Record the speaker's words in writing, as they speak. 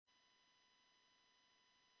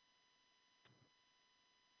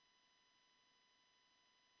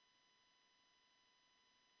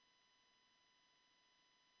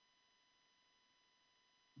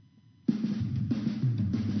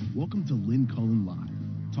Welcome to Lynn Cullen Live,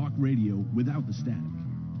 talk radio without the static.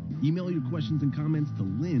 Email your questions and comments to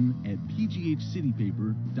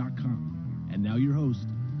lynn@pghcitypaper.com. And now your host,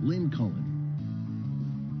 Lynn Cullen.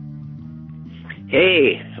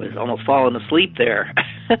 Hey, I was almost falling asleep there.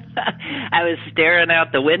 I was staring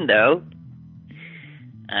out the window.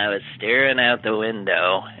 And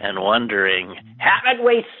wondering, haven't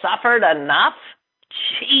we suffered enough?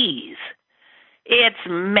 Jeez, it's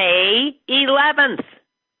May 11th.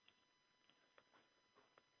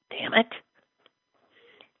 Damn it.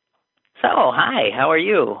 So, hi, how are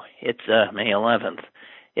you? It's May 11th.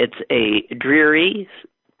 It's a dreary,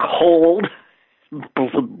 cold,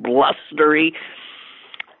 blustery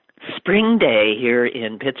spring day here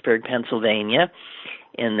in Pittsburgh, Pennsylvania,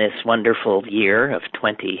 in this wonderful year of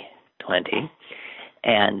 2020.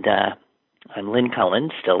 And I'm Lynn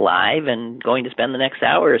Cullen, still live, and going to spend the next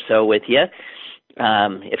hour or so with you,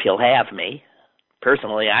 if you'll have me.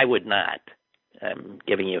 Personally, I would not. I'm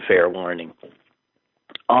giving you a fair warning.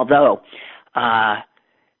 Although, I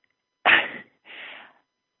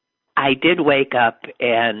did wake up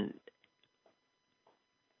and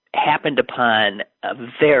happened upon a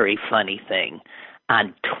very funny thing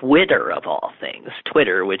on Twitter, of all things.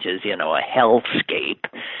 Twitter, which is, a hellscape.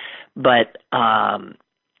 But, I'll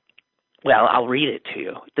read it to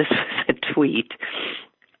you. This is a tweet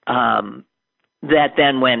that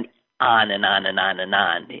then went on and on and on and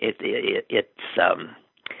on.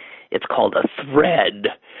 It's called a thread,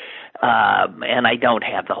 and I don't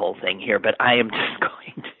have the whole thing here, but I am just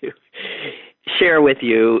going to share with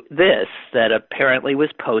you this that apparently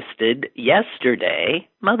was posted yesterday,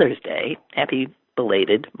 Mother's Day. Happy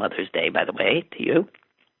belated Mother's Day, by the way, to you,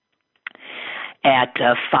 at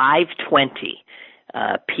 5:20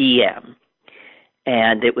 p.m.,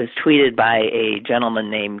 and it was tweeted by a gentleman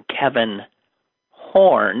named Kevin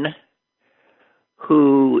Horn,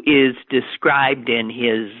 who is described in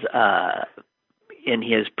his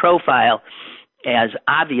profile as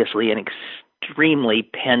obviously an extremely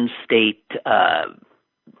Penn State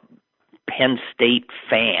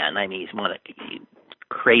fan. I mean, he's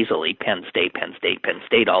crazily Penn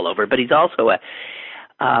State all over. But he's also it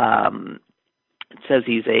says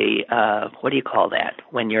he's a what do you call that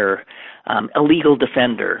when you're a legal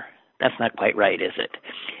defender? That's not quite right, is it?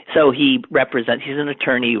 So he's an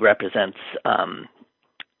attorney who represents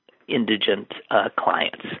indigent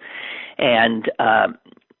clients. And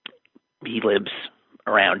he lives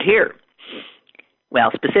around here.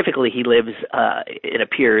 Well, specifically, he lives, it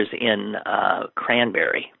appears, in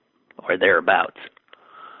Cranberry or thereabouts.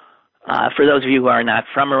 For those of you who are not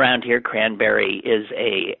from around here, Cranberry is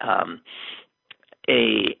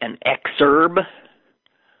an exurb.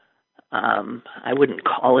 I wouldn't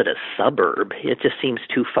call it a suburb. It just seems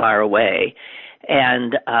too far away.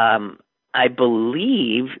 And I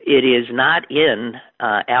believe it is not in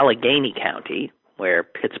Allegheny County, where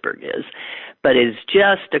Pittsburgh is, but is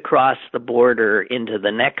just across the border into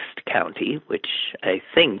the next county, which I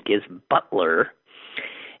think is Butler.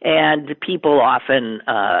 And people often,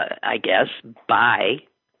 I guess, buy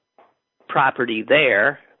property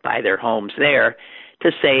there, buy their homes there,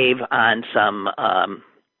 to save on some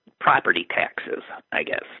property taxes, I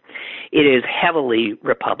guess. It is heavily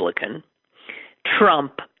Republican,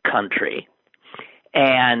 Trump country,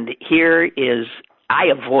 and here is, I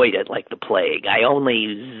avoid it like the plague. I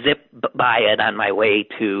only zip by it on my way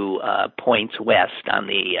to points west on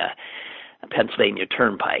the Pennsylvania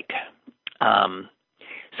Turnpike.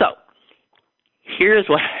 So here's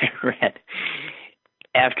what I read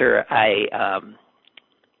after I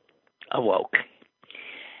awoke.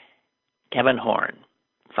 Kevin Horn,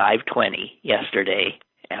 5:20 yesterday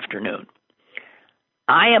afternoon.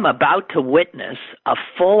 I am about to witness a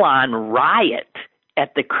full-on riot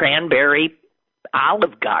at the Cranberry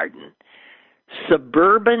Olive Garden.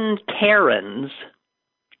 Suburban Karens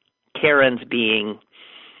being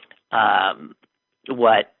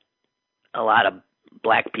what a lot of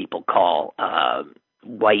black people call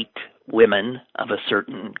white women of a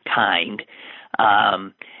certain kind.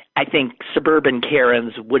 I think suburban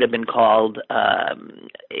Karens would have been called a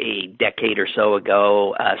decade or so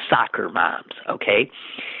ago soccer moms, okay?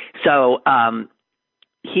 So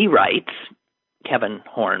he writes, Kevin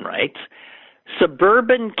Horn writes,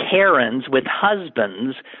 suburban Karens with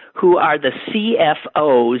husbands who are the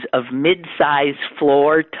CFOs of mid-size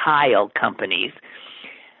floor tile companies.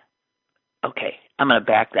 Okay, I'm going to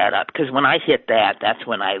back that up because when I hit that, that's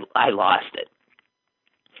when I lost it.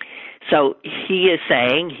 So he is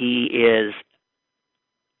saying he is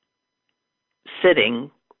sitting,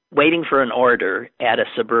 waiting for an order at a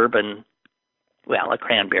suburban a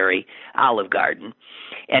cranberry Olive Garden.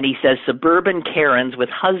 And he says suburban Karens with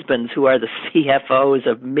husbands who are the CFOs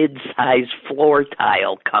of mid-sized floor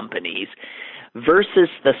tile companies versus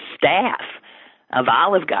the staff of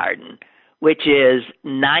Olive Garden, which is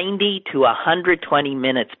 90 to 120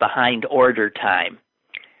 minutes behind order time.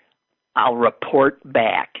 I'll report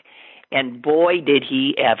back. And boy, did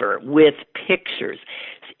he ever, with pictures.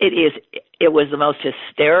 It was the most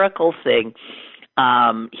hysterical thing.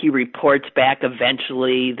 He reports back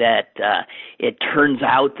eventually that it turns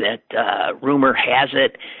out that rumor has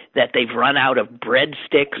it that they've run out of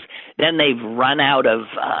breadsticks, then they've run out of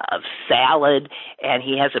salad, and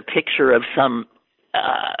he has a picture of some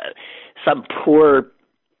poor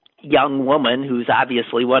young woman who's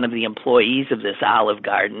obviously one of the employees of this Olive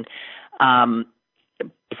Garden,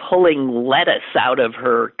 pulling lettuce out of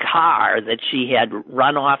her car that she had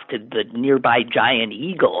run off to the nearby Giant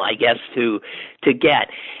Eagle, I guess, to get.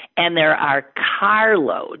 And there are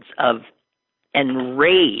carloads of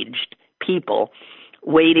enraged people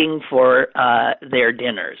waiting for their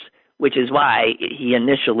dinners, which is why he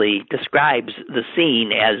initially describes the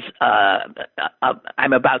scene as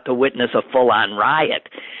I'm about to witness a full-on riot.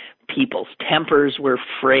 People's tempers were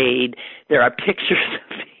frayed. There are pictures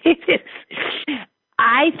of it.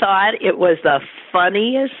 I thought it was the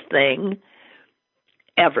funniest thing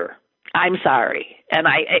ever. I'm sorry. And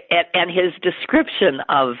his description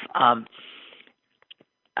of,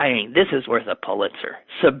 this is worth a Pulitzer.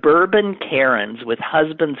 Suburban Karens with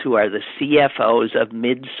husbands who are the CFOs of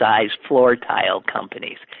mid-sized floor tile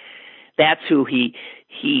companies. That's who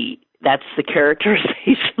that's the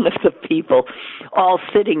characterization of the people all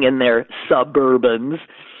sitting in their Suburbans,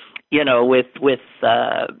 with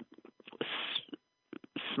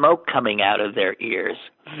smoke coming out of their ears.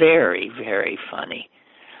 Very, very funny.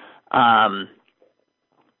 And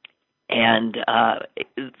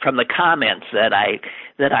from the comments that I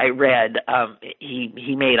read,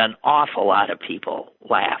 he made an awful lot of people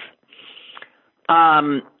laugh.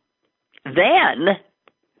 Then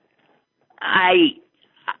I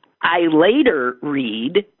later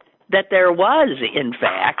read that there was, in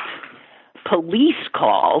fact, police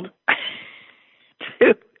called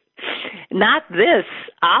to not this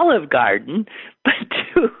Olive Garden, but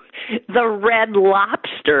to the Red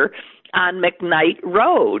Lobster on McKnight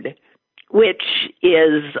Road, which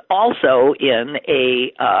is also in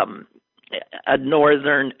a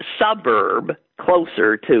northern suburb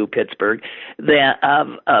closer to Pittsburgh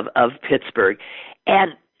of Pittsburgh.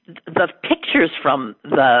 And the pictures from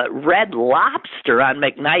the Red Lobster on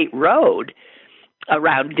McKnight Road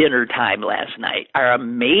around dinner time last night are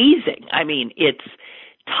amazing. I mean, it's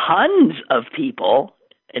tons of people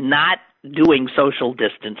not doing social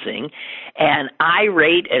distancing and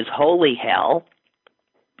irate as holy hell.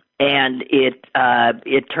 And it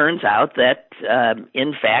turns out that,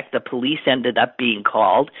 in fact, the police ended up being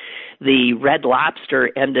called. The Red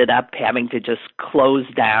Lobster ended up having to just close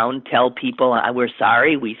down, tell people, we're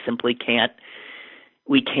sorry, we simply can't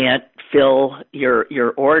fill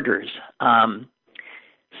your orders.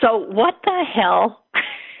 So what the hell?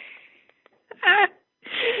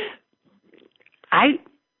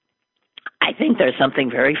 I think there's something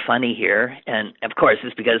very funny here, and of course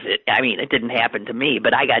it's because it didn't happen to me,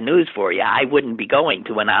 but I got news for you. I wouldn't be going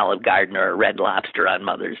to an Olive Garden or a Red Lobster on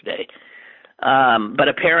Mother's Day. But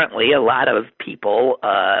apparently a lot of people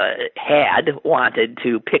had wanted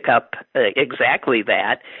to pick up exactly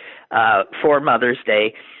that for Mother's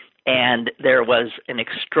Day, and there was an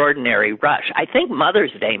extraordinary rush. I think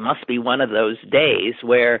Mother's Day must be one of those days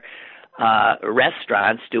where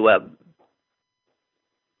restaurants do a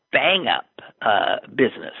bang-up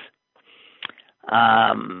business.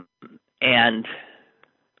 And,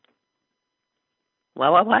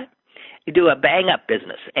 what? You do a bang-up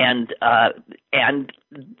business. And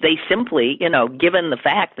they simply, given the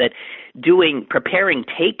fact that preparing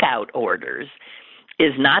takeout orders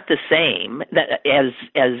is not the same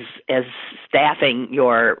as staffing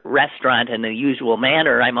your restaurant in the usual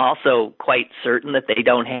manner, I'm also quite certain that they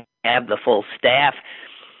don't have the full staff.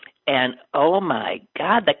 And, oh, my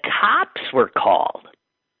God, the cops were called.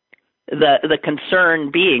 The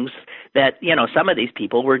concern being that, some of these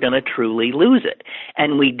people were going to truly lose it.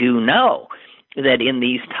 And we do know that in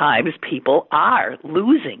these times people are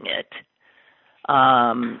losing it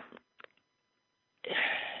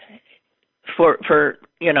for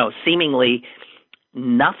seemingly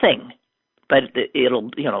nothing. But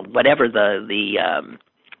it'll, whatever the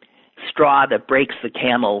straw that breaks the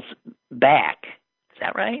camel's back. Is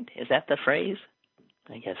that right? Is that the phrase?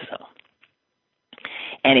 I guess so.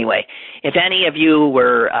 Anyway, If any of you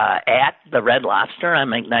were at the Red Lobster on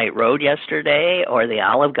McKnight Road yesterday, or the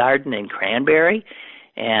Olive Garden in Cranberry,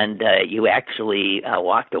 and you actually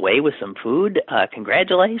walked away with some food,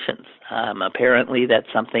 congratulations. Apparently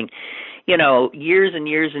that's something, years and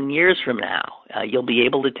years and years from now, you'll be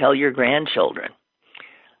able to tell your grandchildren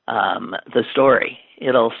the story.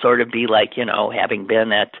 It'll sort of be like, having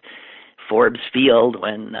been at Forbes Field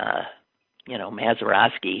when,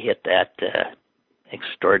 Mazeroski hit that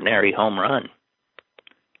extraordinary home run,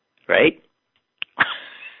 right?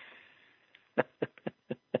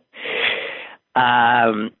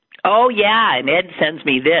 Oh, yeah, and Ed sends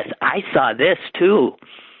me this. I saw this, too.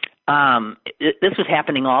 This was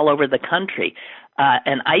happening all over the country.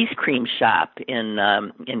 An ice cream shop in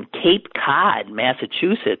Cape Cod,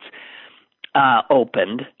 Massachusetts,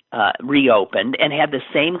 reopened, and had the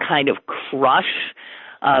same kind of crush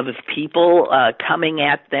of people coming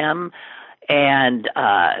at them, and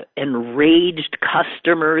enraged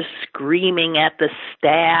customers screaming at the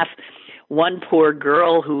staff. One poor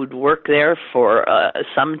girl who'd worked there for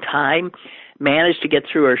some time managed to get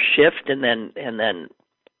through her shift and then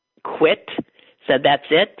quit. Said, "That's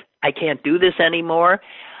it. I can't do this anymore."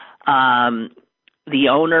 The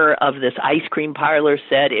owner of this ice cream parlor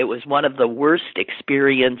said it was one of the worst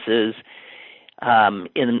experiences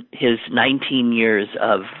in his 19 years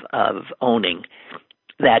of owning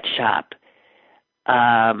that shop.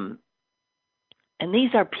 And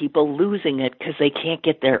these are people losing it because they can't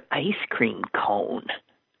get their ice cream cone.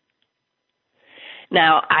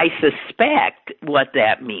 Now, I suspect what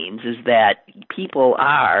that means is that people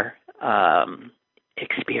are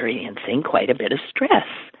experiencing quite a bit of stress.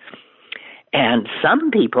 And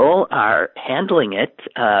some people are handling it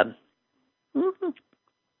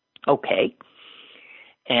okay.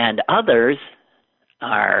 And others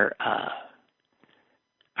are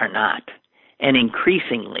not. And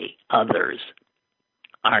increasingly, others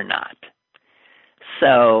are not.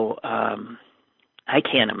 So I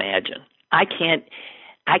can't imagine. I can't.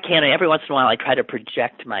 Every once in a while, I try to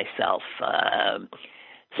project myself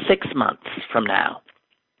 6 months from now.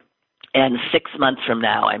 And 6 months from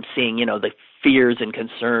now, I'm seeing, the fears and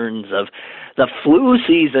concerns of the flu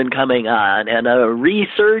season coming on and a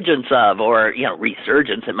resurgence of,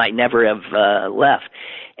 resurgence that might never have left.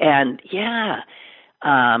 And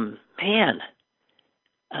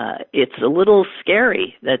it's a little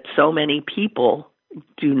scary that so many people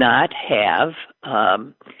do not have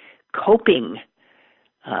coping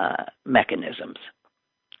mechanisms.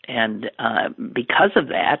 And because of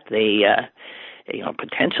that, they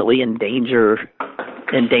potentially endanger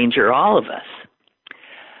all of us.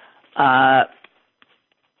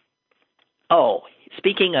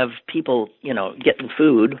 Speaking of people, getting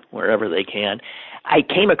food wherever they can, I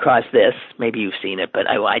came across this. Maybe you've seen it, but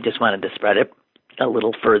I just wanted to spread it a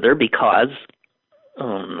little further because,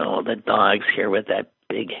 oh no, the dog's here with that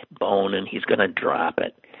big bone and he's going to drop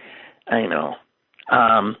it. I know.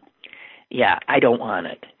 I don't want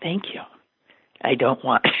it. Thank you. I don't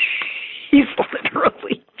want. He's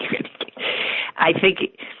literally. I think.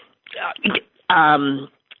 I'm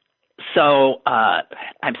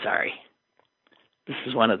sorry. This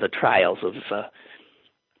is one of the trials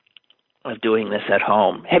of doing this at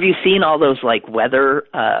home. Have you seen all those weather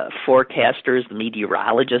forecasters, the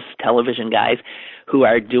meteorologists, television guys who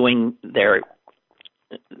are doing their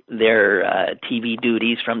TV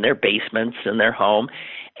duties from their basements in their home,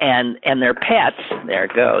 and their pets, there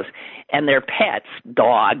it goes, and their pets,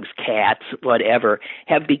 dogs, cats, whatever,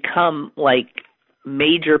 have become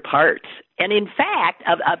major parts, and in fact,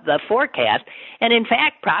 of the forecast, and in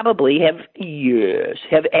fact, probably have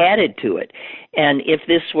added to it. And if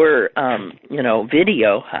this were,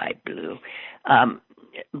 video, hi, Blue,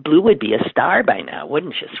 Blue would be a star by now,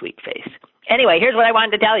 wouldn't you, sweet face? Anyway, here's what I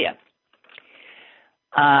wanted to tell you.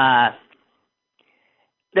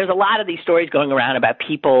 There's a lot of these stories going around about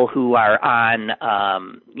people who are on,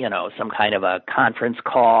 some kind of a conference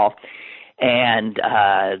call, and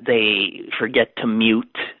they forget to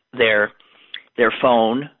mute their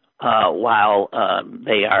phone while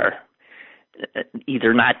they are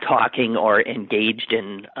either not talking or engaged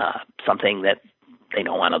in something that they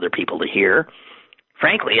don't want other people to hear.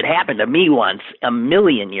 Frankly, it happened to me once a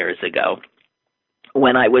million years ago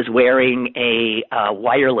when I was wearing a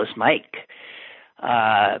wireless mic.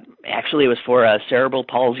 Actually, it was for a cerebral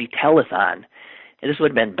palsy telethon. This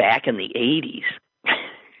would have been back in the 80s.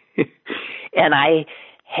 And I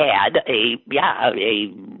had a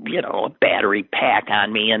battery pack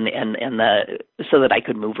on me and so that I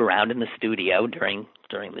could move around in the studio during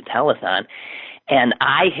the telethon. And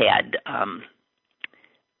I had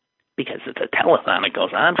because it's a telethon, it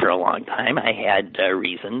goes on for a long time, I had a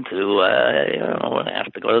reason to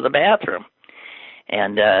have to go to the bathroom.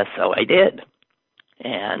 And so I did.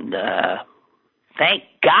 And thank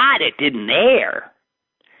God it didn't air.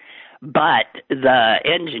 But the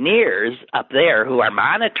engineers up there who are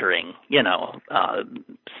monitoring,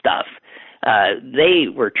 stuff, they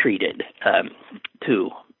were treated to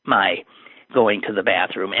my going to the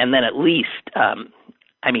bathroom. And then at least, I'm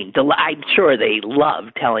sure they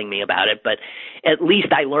love telling me about it, but at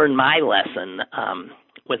least I learned my lesson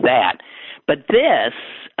with that. But this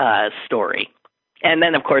story, and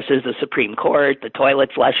then, of course, there's the Supreme Court, the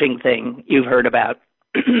toilet flushing thing you've heard about.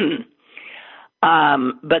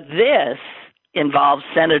 But this involves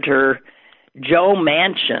Senator Joe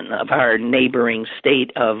Manchin of our neighboring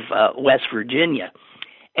state of West Virginia.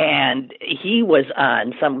 And he was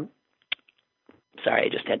on sorry, I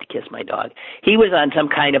just had to kiss my dog. He was on some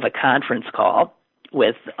kind of a conference call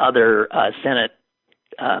with other Senate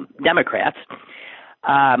Democrats.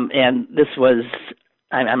 And this was,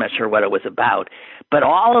 I'm not sure what it was about, but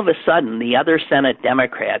all of a sudden the other Senate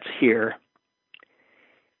Democrats hear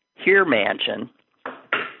Manchin,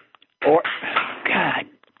 or God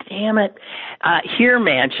damn it, hear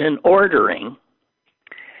Manchin ordering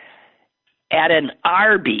at an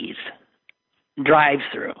Arby's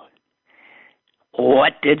drive-through.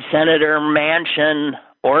 What did Senator Manchin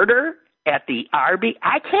order at the Arby's?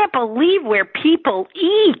 I can't believe where people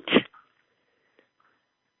eat.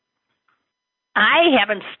 I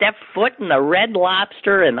haven't stepped foot in a Red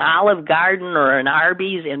Lobster, an Olive Garden, or an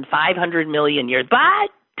Arby's in 500 million years, but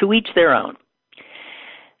to each their own.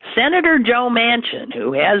 Senator Joe Manchin,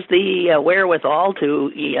 who has the wherewithal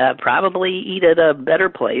to probably eat at a better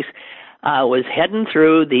place, was heading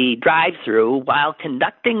through the drive-thru while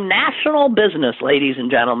conducting national business, ladies and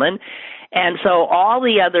gentlemen. And so all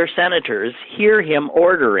the other senators hear him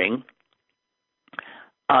ordering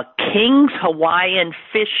a King's Hawaiian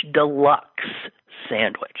Fish Deluxe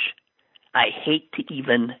sandwich. I hate to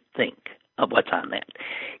even think of what's on that.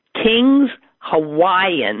 King's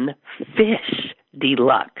Hawaiian Fish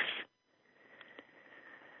Deluxe.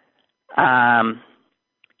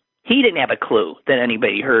 He didn't have a clue that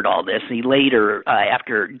anybody heard all this. He later,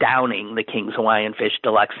 after downing the King's Hawaiian Fish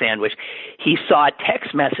Deluxe sandwich, he saw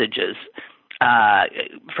text messages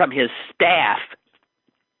from his staff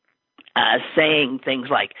saying things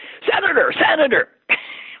like, Senator,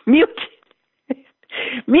 mute,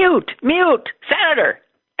 Senator.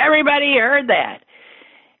 Everybody heard that.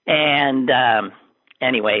 And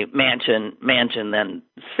anyway, Manchin then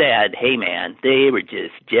said, hey, man, they were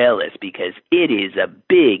just jealous because it is a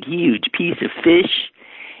big, huge piece of fish,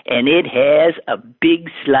 and it has a big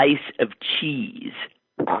slice of cheese.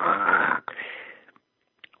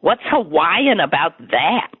 What's Hawaiian about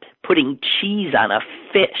that, putting cheese on a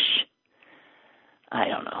fish? I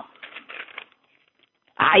don't know.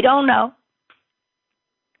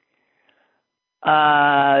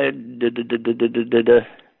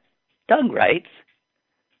 Doug writes,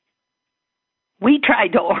 we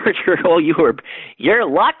tried to order, you're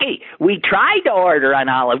lucky. We tried to order on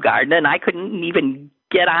Olive Garden, and I couldn't even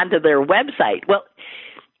get onto their website. Well,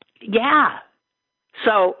 yeah.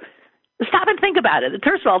 So stop and think about it.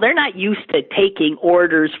 First of all, they're not used to taking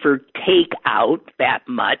orders for takeout that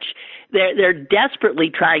much. They're desperately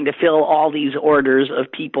trying to fill all these orders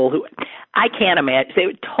of people who I can't imagine. They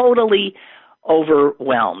were totally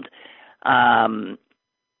overwhelmed.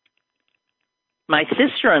 My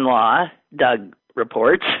sister-in-law, Doug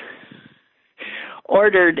reports,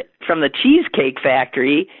 ordered from the Cheesecake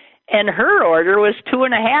Factory, and her order was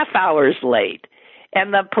 2.5 hours late.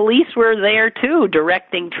 And the police were there, too,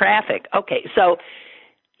 directing traffic. Okay, so,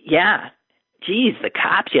 yeah, geez, the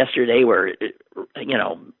cops yesterday were,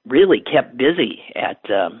 really kept busy at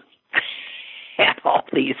all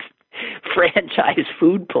these franchise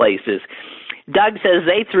food places. Doug says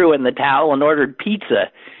they threw in the towel and ordered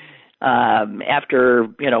pizza after,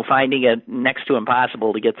 finding it next to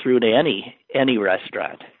impossible to get through to any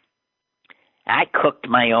restaurant. I cooked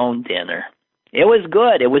my own dinner. It was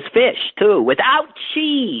good. It was fish, too, without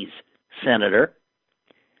cheese, Senator.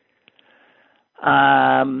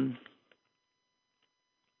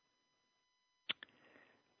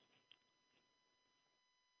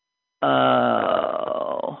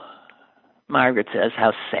 Margaret says,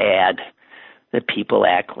 how sad that people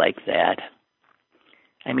act like that.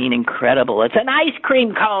 I mean, incredible. It's an ice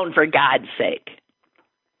cream cone, for God's sake.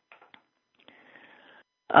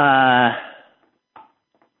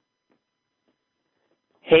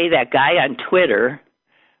 Hey, that guy on Twitter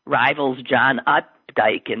rivals John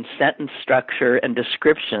Updike in sentence structure and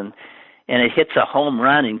description and it hits a home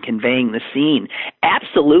run in conveying the scene.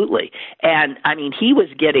 Absolutely. And I mean, he was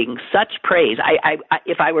getting such praise. I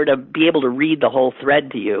if I were to be able to read the whole thread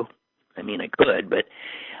to you, I mean, I could, but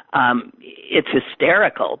it's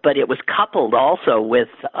hysterical. But it was coupled also with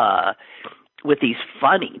these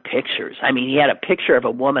funny pictures. I mean, he had a picture of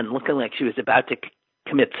a woman looking like she was about to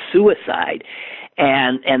commit suicide,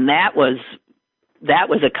 and that was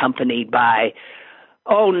accompanied by,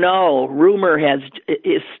 oh no,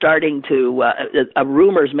 is starting to a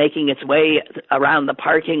rumor's making its way around the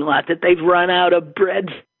parking lot that they've run out of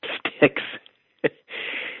breadsticks.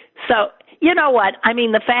 So, you know what? I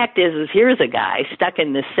mean, the fact is here's a guy stuck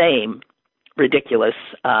in the same ridiculous,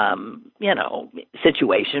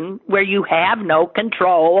 situation where you have no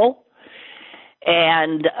control,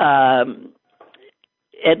 and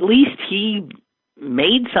at least he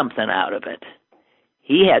made something out of it.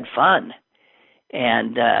 He had fun,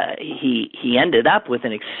 and he ended up with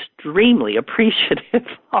an extremely appreciative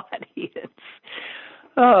audience.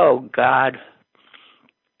 Oh, God.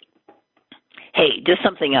 Hey, just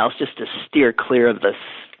something else, just to steer clear of this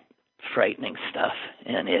frightening stuff,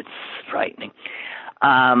 and it's frightening.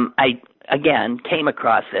 I again came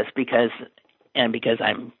across this because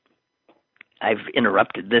I've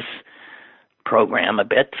interrupted this program a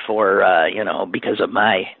bit for because of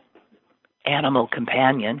my animal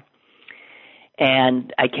companion,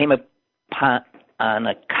 and I came upon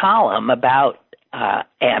a column about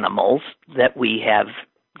animals that we have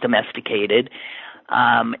domesticated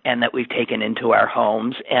and that we've taken into our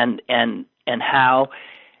homes, and how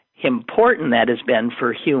important that has been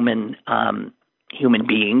for human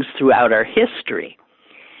beings throughout our history.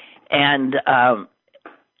 And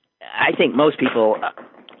I think most people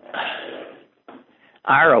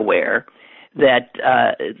are aware that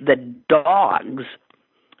dogs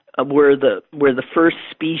were the first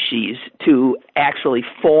species to actually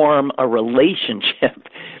form a relationship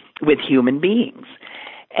with human beings.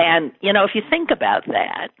 And if you think about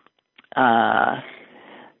that,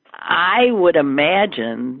 I would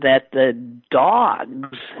imagine that the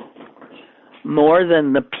dogs, more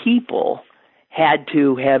than the people, had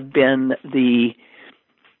to have been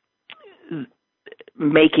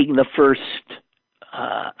making the first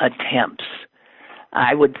attempts.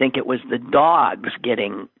 I would think it was the dogs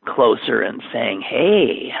getting closer and saying,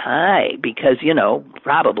 hey, hi, because,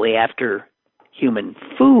 probably after human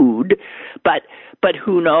food, but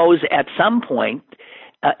who knows, at some point,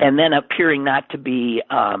 and then appearing not to be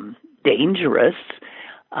dangerous,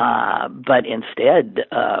 but instead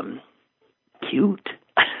cute.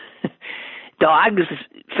 Dogs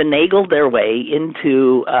finagled their way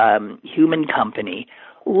into human company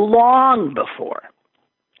long before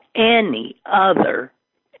any other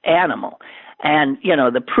animal. And,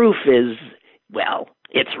 the proof is,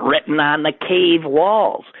 it's written on the cave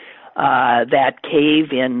walls, that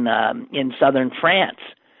cave in southern France.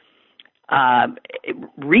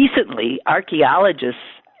 Recently, archaeologists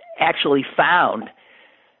actually found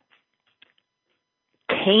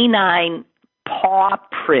canine paw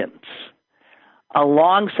prints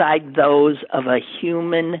alongside those of a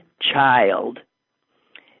human child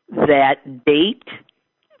that date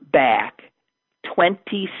back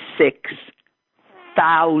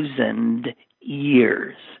 26,000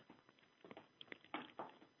 years.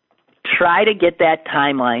 Try to get that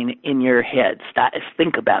timeline in your head.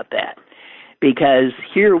 Think about that. Because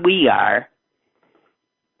here we are,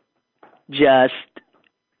 just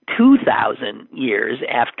 2,000 years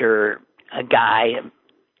after a guy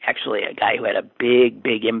who had a big,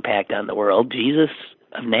 big impact on the world, Jesus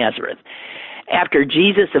of Nazareth. After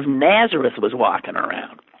Jesus of Nazareth was walking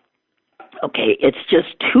around. Okay, it's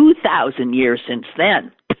just 2,000 years since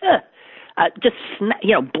then.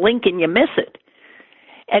 Blink and you miss it.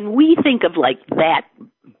 And we think of like that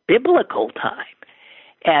biblical time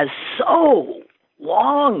as so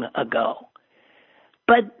long ago.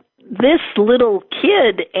 But this little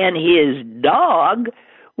kid and his dog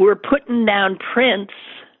were putting down prints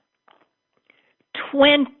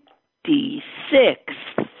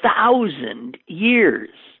 26,000 years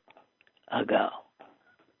ago.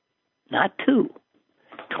 Not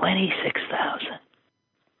 26,000.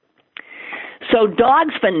 So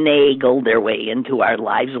dogs finagled their way into our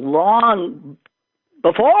lives long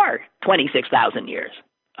before 26,000 years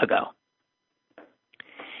ago.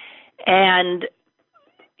 And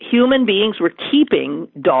human beings were keeping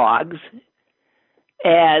dogs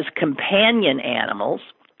as companion animals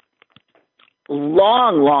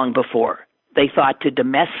long, long before they thought to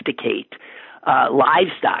domesticate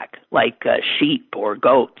livestock like sheep or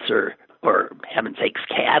goats or heaven's sakes,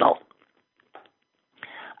 cattle.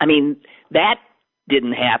 I mean, that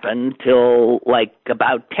didn't happen till like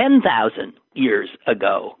about 10,000 years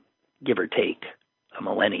ago, give or take a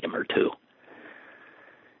millennium or two.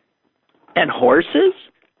 And horses,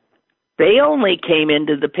 they only came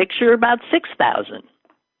into the picture about 6,000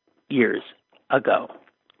 years ago,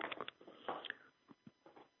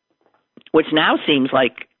 which now seems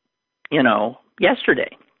like,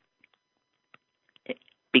 yesterday,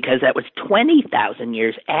 because that was 20,000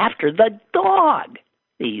 years after the dog.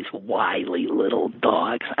 These wily little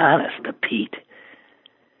dogs, honest to Pete.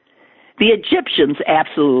 The Egyptians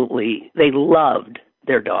absolutely, they loved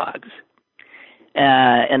their dogs.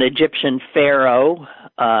 An Egyptian pharaoh,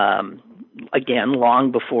 again,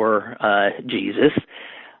 long before Jesus,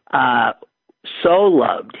 so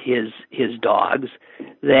loved his dogs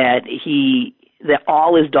that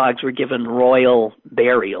all his dogs were given royal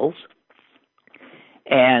burials,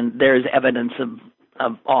 and there's evidence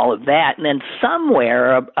of all of that. And then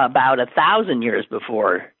somewhere about 1,000 years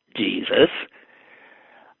before Jesus,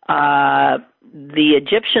 the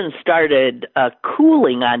Egyptians started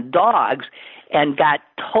cooling on dogs and got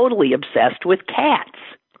totally obsessed with cats,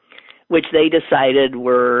 which they decided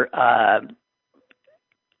were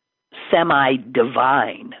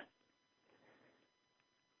semi-divine.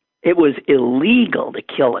 It was illegal to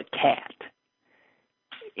kill a cat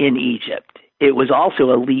in Egypt. It was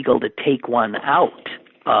also illegal to take one out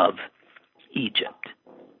of Egypt.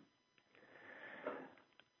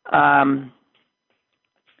 The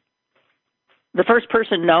first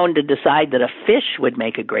person known to decide that a fish would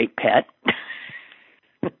make a great pet,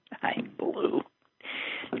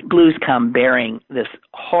 Blues come bearing this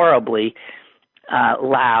horribly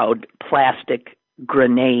loud plastic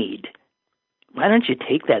grenade. Why don't you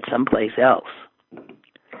take that someplace else?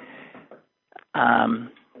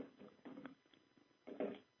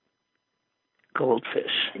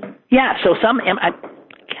 Goldfish. Yeah, so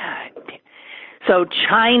so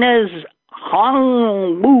China's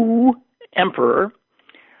Hongwu emperor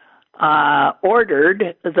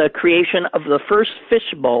ordered the creation of the first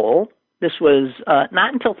fish bowl. This was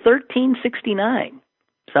not until 1369.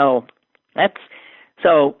 So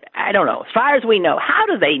I don't know. As far as we know, how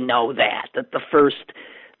do they know that the first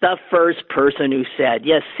person who said,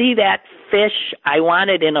 "Yes, see that fish? I want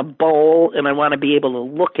it in a bowl, and I want to be able to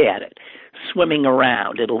look at it swimming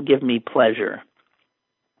around. It'll give me pleasure."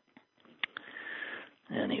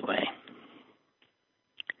 Anyway,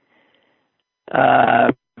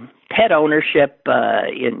 pet ownership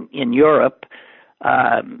in Europe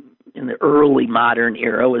in the early modern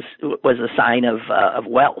era was a sign of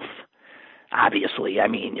wealth. Obviously, I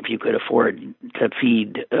mean, if you could afford to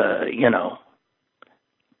feed,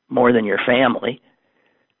 more than your family.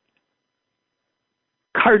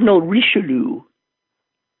 Cardinal Richelieu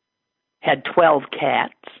had 12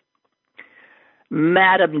 cats.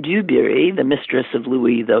 Madame Dubarry, the mistress of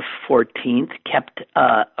Louis XIV, kept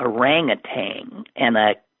a orangutan and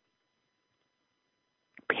a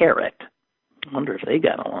parrot. I wonder if they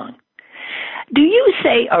got along. Do you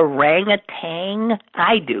say orangutan?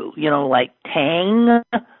 I do. Like tang,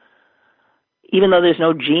 even though there's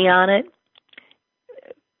no G on it.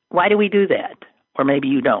 Why do we do that? Or maybe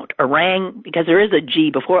you don't. Because there is a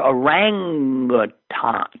G before orangutan.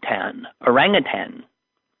 Orangutan.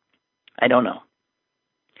 I don't know.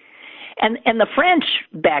 And the French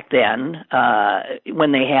back then,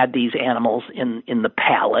 when they had these animals in the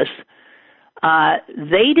palace,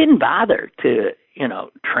 they didn't bother to,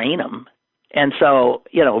 train them. And so,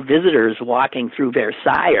 visitors walking through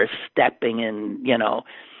Versailles are stepping in,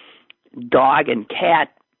 dog and cat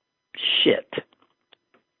shit.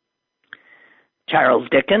 Charles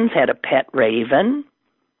Dickens had a pet raven.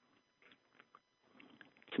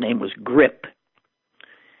 His name was Grip.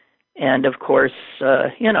 And of course,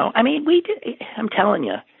 I'm telling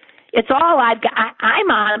you, it's all I've got.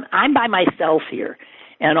 I'm by myself here,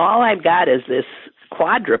 and all I've got is this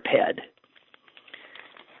quadruped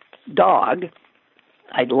dog.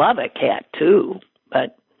 I'd love a cat too,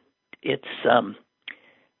 but it's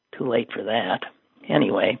too late for that.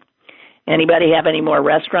 Anyway, anybody have any more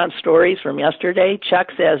restaurant stories from yesterday? Chuck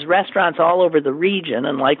says restaurants all over the region,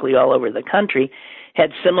 and likely all over the country,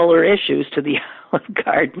 had similar issues to the Olive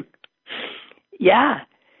Garden. Yeah.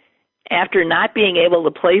 After not being able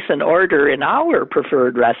to place an order in our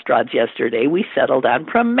preferred restaurants yesterday, we settled on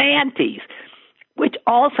Primanti's, which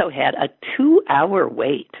also had a 2-hour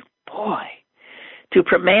wait. Boy. To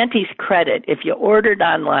Primanti's credit, if you ordered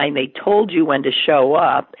online, they told you when to show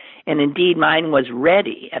up, and indeed mine was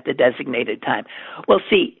ready at the designated time. Well,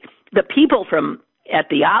 see, the people at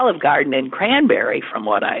the Olive Garden in Cranberry, from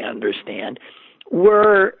what I understand,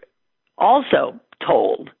 were also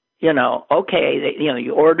told, okay,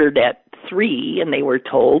 you ordered at 3, and they were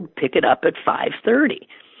told pick it up at 5:30.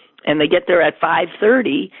 And they get there at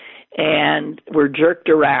 5:30, and we're jerked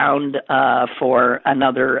around for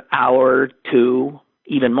another hour to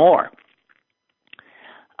even more.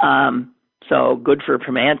 So good for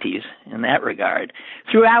Primanti's in that regard.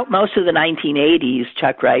 Throughout most of the 1980s,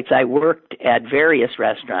 Chuck writes, I worked at various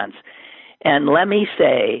restaurants. And let me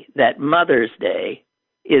say that Mother's Day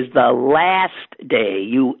is the last day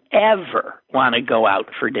you ever want to go out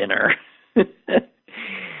for dinner.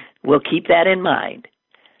 We'll keep that in mind.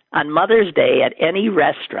 On Mother's Day at any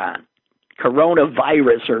restaurant,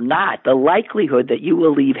 coronavirus or not, the likelihood that you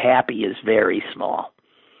will leave happy is very small.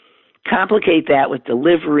 Complicate that with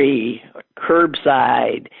delivery,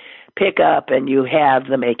 curbside, pickup, and you have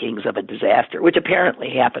the makings of a disaster, which apparently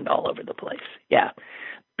happened all over the place. Yeah.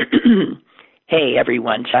 Hey,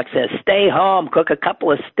 everyone, Chuck says, stay home, cook a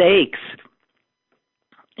couple of steaks.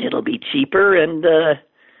 It'll be cheaper and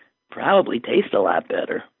probably taste a lot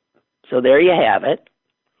better. So there you have it.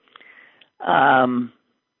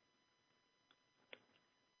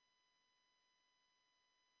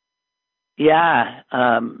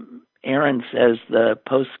 Aaron says the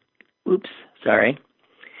post,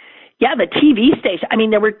 Yeah, the TV station. I mean,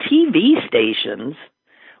 there were TV stations.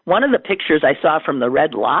 One of the pictures I saw from the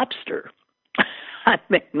Red Lobster on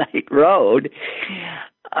McKnight Road,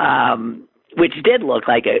 which did look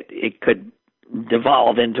like it could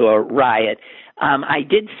devolve into a riot. I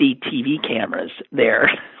did see TV cameras there.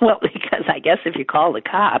 Well, because I guess if you call the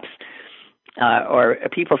cops or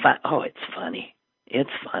people find, it's funny. It's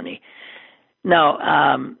funny. No,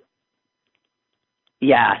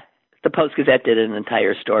 the Post-Gazette did an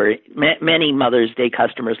entire story. Many Mother's Day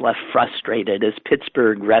customers left frustrated as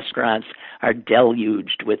Pittsburgh restaurants are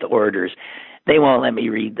deluged with orders. They won't let me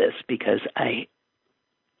read this because I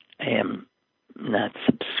am not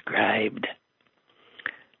subscribed.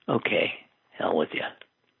 Okay, hell with you.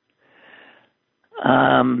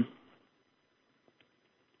 Hang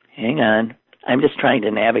on. I'm just trying to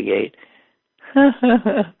navigate.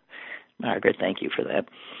 Margaret, thank you for that.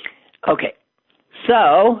 Okay,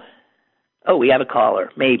 so, we have a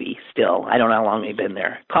caller, maybe, still. I don't know how long they've been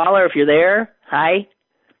there. Caller, if you're there, hi.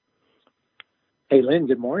 Hey, Lynn,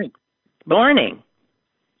 good morning. Morning.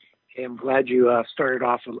 Hey, I'm glad you started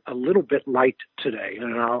off a little bit light today,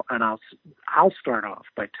 and I'll start off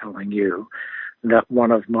by telling you that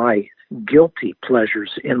one of my guilty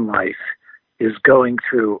pleasures in life is going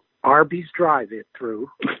through Arby's drive-thru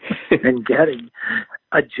and getting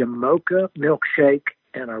a Jamocha milkshake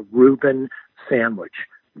and a Reuben sandwich.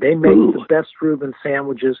 They make the best Reuben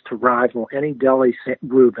sandwiches to rival any deli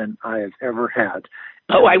Reuben I have ever had.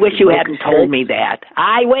 Oh, I wish you hadn't told me that.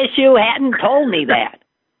 I wish you hadn't told me that.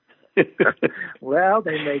 Well,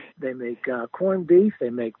 they make corned beef, they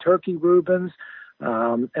make turkey Reubens,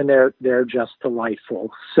 and they're just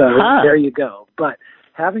delightful. So There you go. But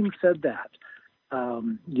having said that,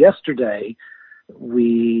 yesterday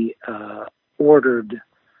we ordered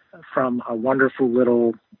from a wonderful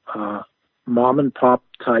little mom and pop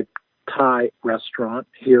type Thai restaurant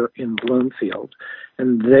here in Bloomfield,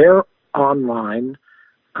 and their online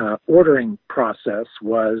ordering process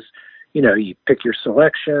was, you pick your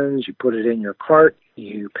selections, you put it in your cart,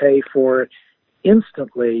 you pay for it.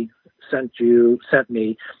 Instantly sent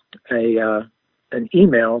me an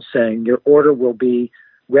email saying your order will be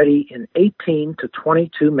ready in 18 to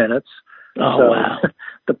 22 minutes. Wow.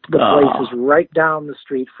 The place is right down the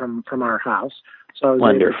street from our house. So I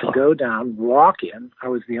was able to go down, walk in. I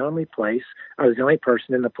was the only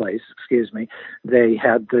person in the place, They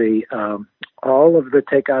had all of the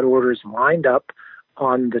takeout orders lined up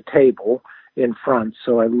on the table in front.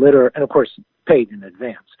 So and of course, paid in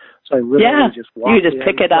advance. So I literally just walked in. You just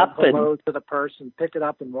pick it up hello to the person, pick it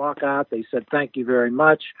up and walk out. They said, thank you very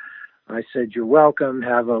much. I said, you're welcome.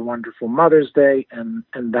 Have a wonderful Mother's Day. And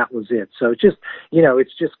that was it. So it's just,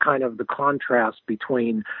 it's just kind of the contrast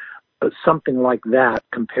between something like that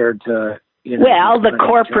compared to, the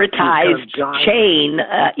corporatized chain,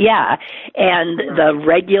 and the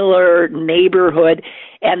regular neighborhood.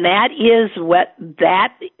 And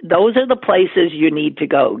those are the places you need to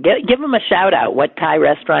go. Give them a shout out. What Thai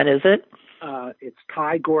restaurant is it? It's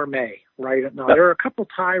Thai Gourmet, right? Now, there are a couple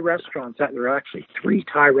Thai restaurants. There are actually 3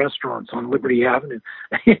 Thai restaurants on Liberty Avenue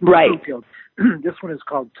in Bloomfield. This one is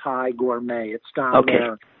called Thai Gourmet. It's down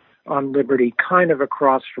there on Liberty, kind of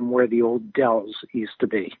across from where the old Dells used to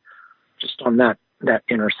be, just on that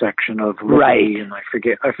intersection of Liberty and I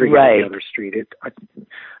forget the other street. It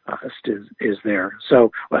is there.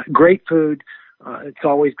 So great food. It's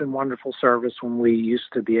always been wonderful service when we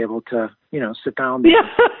used to be able to, sit down. Yeah,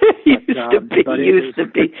 used to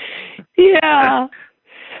be. Yeah.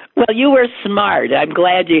 Well, you were smart. I'm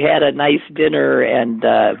glad you had a nice dinner, and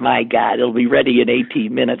my God, it'll be ready in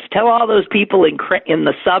 18 minutes. Tell all those people in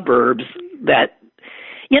the suburbs that,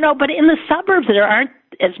 but in the suburbs there aren't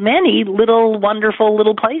as many little wonderful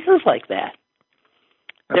little places like that.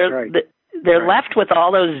 They're left with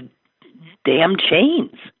all those damn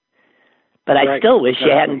chains. But I still wish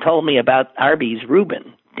you hadn't told me about Arby's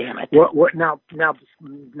Reuben. Damn it.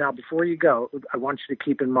 Now, before you go, I want you to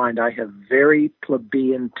keep in mind I have very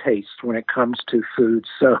plebeian taste when it comes to food.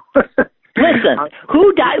 So listen,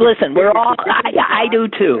 listen, we're all. I do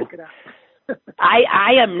too.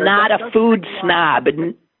 I am not a food snob.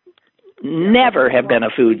 Never have been a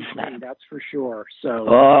food snob. That's for sure. So.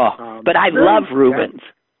 But I love Reubens.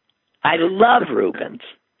 I love Reubens.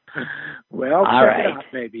 Well, all check right. it out,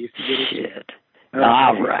 maybe if you get a chance. Okay.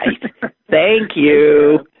 All right. Thank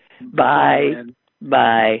you. Bye.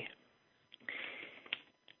 Bye.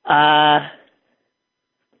 I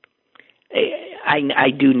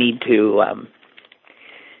do need to.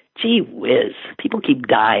 Gee whiz! People keep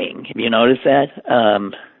dying. Have you noticed that?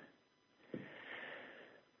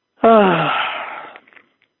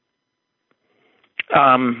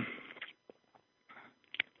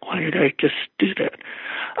 Why did I just do that?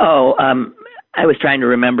 I was trying to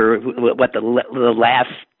remember what the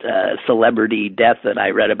last celebrity death that I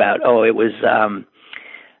read about. It was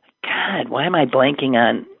God. Why am I blanking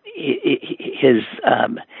on his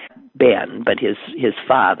Ben? But his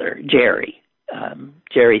father, Jerry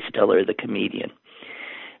Stiller, the comedian,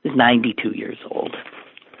 is 92 years old,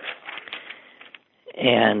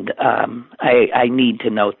 and I need to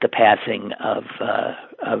note the passing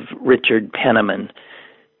of Richard Penniman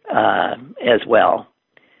as well.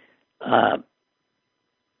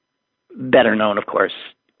 Better known, of course,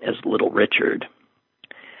 as Little Richard.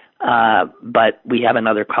 But we have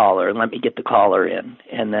another caller. Let me get the caller in,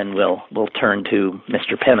 and then we'll turn to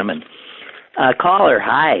Mr. Penniman. Caller,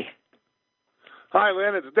 hi. Hi,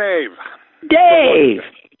 Lynn. It's Dave. Dave!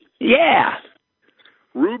 Yeah.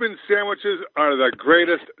 Reuben sandwiches are the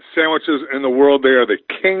greatest sandwiches in the world. They are the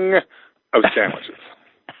king of sandwiches.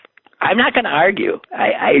 I'm not going to argue.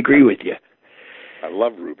 I agree with you. I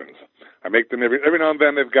love Reubens. I make them every now and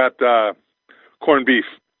then. They've got corned beef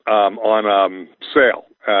on sale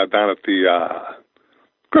down at the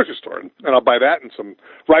grocery store, and I'll buy that and some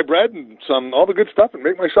rye bread and all the good stuff, and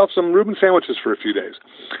make myself some Reuben sandwiches for a few days.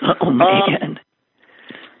 Oh man!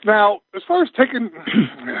 Now, as far as taking,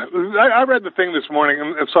 I read the thing this morning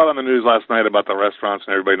and saw it on the news last night about the restaurants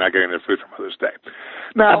and everybody not getting their food for Mother's Day.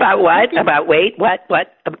 Now, about what? What?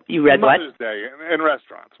 You read Mother's what? Day in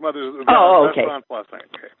restaurants. Okay. Restaurants last night.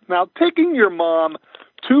 Okay. Now, taking your mom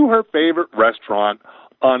to her favorite restaurant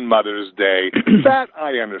on Mother's Day, that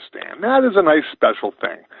I understand. That is a nice special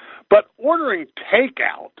thing. But ordering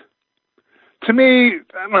takeout, to me,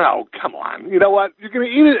 no, come on. You know what? You're going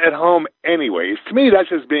to eat it at home anyways. To me, that's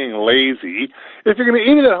just being lazy. If you're going to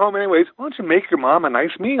eat it at home anyways, why don't you make your mom a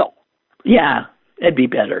nice meal? Yeah, it'd be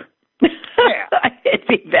better. Yeah. It'd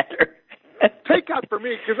be better. Takeout for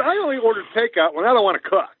me, because I only order takeout when I don't want to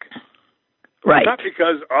cook. Right. Not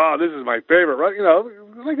because, this is my favorite. Right?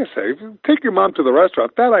 Like I say, if you take your mom to the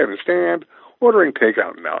restaurant, that I understand. Ordering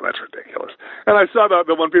takeout, no, that's ridiculous. And I saw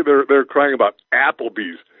the one people, they're crying about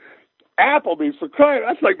Applebee's. Applebee's, for crying,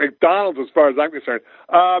 that's like McDonald's as far as I'm concerned.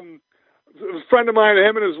 A friend of mine,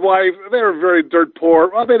 him and his wife, they were very dirt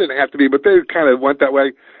poor. Well, they didn't have to be, but they kind of went that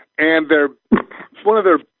way. And one of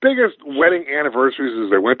their biggest wedding anniversaries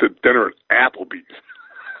is they went to dinner at Applebee's.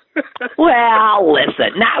 Well,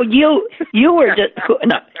 listen, now you were just,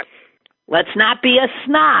 no, let's not be a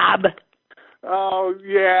snob. Oh,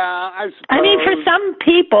 yeah, I suppose. I mean, for some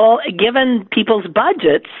people, given people's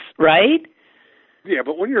budgets, right? Yeah,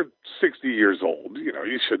 but when you're 60 years old,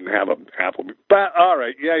 you shouldn't have an Applebee's. But, all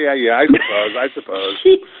right, yeah, I suppose.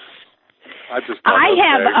 I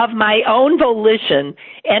have, of my own volition,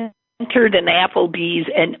 entered an Applebee's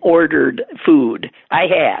and ordered food. I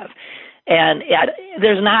have. And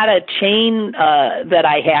there's not a chain that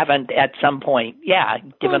I haven't at some point,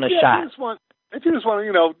 given a shot. If you just want,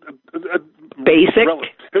 a basic,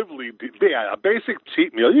 relatively, a basic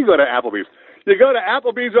cheat meal, you go to Applebee's. You go to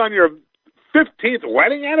Applebee's on your 15th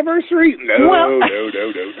wedding anniversary? No.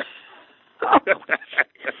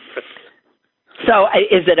 So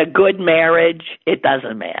is it a good marriage? It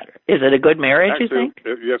doesn't matter. Is it a good marriage, actually, you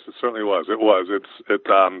think? Yes, it certainly was. It was.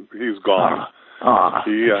 He's gone.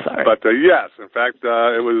 Sorry. But yes, in fact,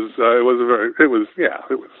 it was.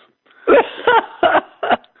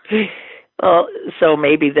 Well, so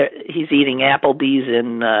maybe he's eating Applebee's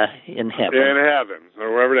in heaven. In heaven,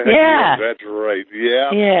 or wherever the heck he is. That's right.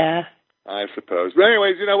 Yeah. Yeah. I suppose. But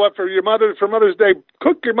anyways, you know what? For Mother's Day,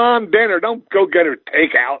 cook your mom dinner. Don't go get her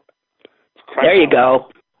takeout. There you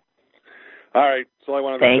go. All right. That's all I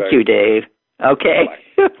wanted to say. Thank you, Dave. Okay.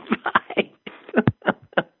 Bye.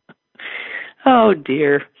 Oh,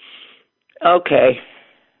 dear. Okay.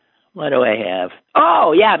 What do I have?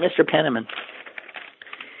 Oh, yeah, Mr. Penniman.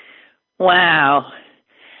 Wow.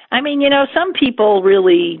 I mean, some people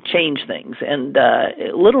really change things, and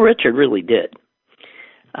Little Richard really did.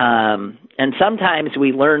 And sometimes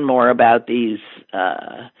we learn more about these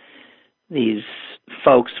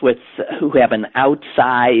folks who have an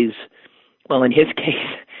outsized, well, in his case,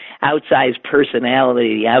 outsized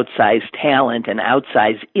personality, outsized talent, and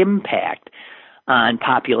outsized impact on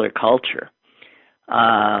popular culture.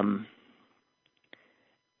 And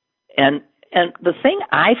the thing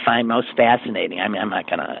I find most fascinating, I mean, I'm not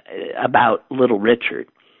gonna about Little Richard,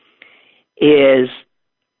 is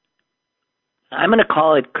I'm going to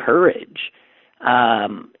call it courage.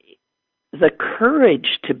 The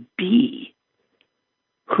courage to be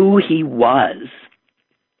who he was.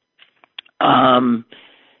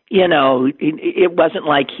 It wasn't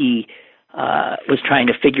like he was trying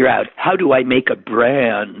to figure out, how do I make a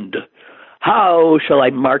brand? How shall I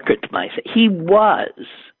market myself? He was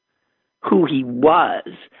who he was,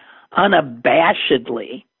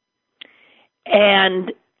 unabashedly,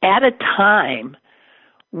 and at a time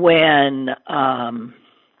when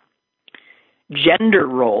gender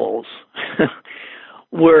roles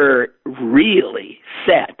were really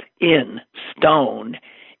set in stone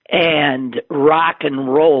and rock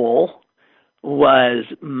and roll was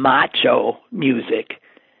macho music,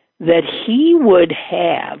 that he would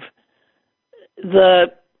have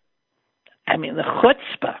the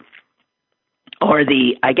chutzpah, or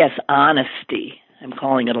the, I guess, honesty. I'm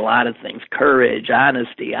calling it a lot of things. Courage,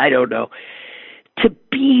 honesty, I don't know. To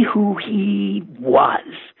be who he was.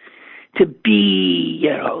 To be,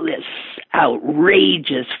 this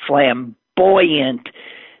outrageous, flamboyant,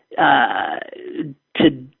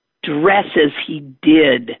 to dress as he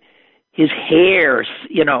did, his hair,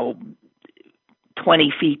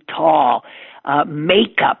 20 feet tall,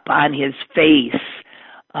 makeup on his face,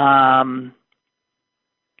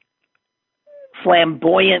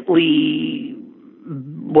 flamboyantly,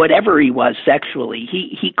 whatever he was sexually.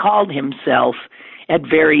 He called himself at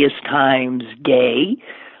various times gay,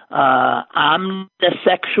 omnisexual,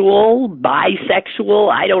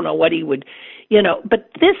 bisexual. I don't know what he would, but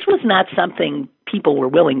this was not something people were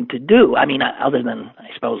willing to do. I mean, other than,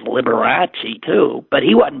 I suppose, Liberace too, but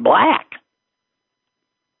he wasn't black.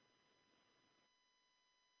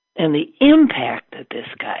 And the impact that this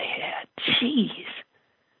guy had, jeez.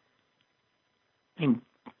 I mean,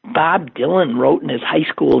 Bob Dylan wrote in his high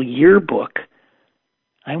school yearbook,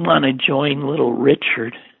 I want to join Little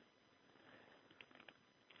Richard.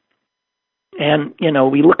 And,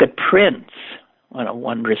 we look at Prince, what a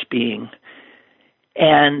wondrous being,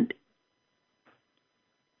 and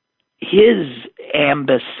his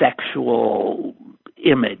ambisexual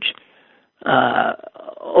image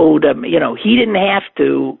owed him, he didn't have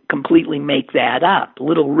to completely make that up.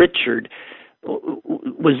 Little Richard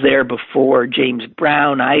was there before. James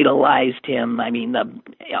Brown idolized him. I mean,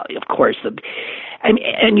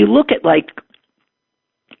 and you look at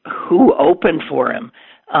who opened for him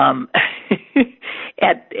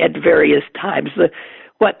at various times.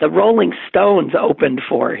 The Rolling Stones opened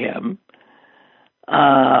for him.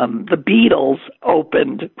 The Beatles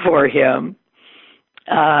opened for him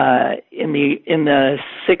in the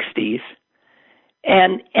 60s,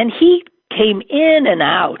 and he came in and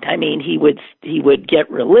out. I mean, he would get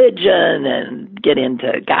religion and get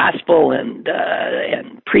into gospel and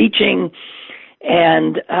preaching,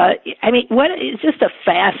 and it's just a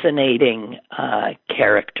fascinating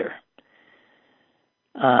character.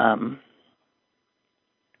 I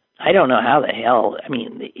don't know how the hell. I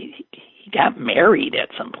mean, he got married at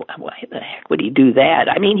some point. Why the heck would he do that?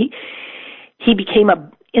 I mean, he became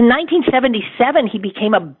in 1977. He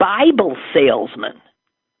became a Bible salesman.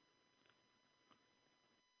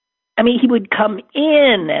 I mean, he would come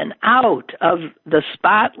in and out of the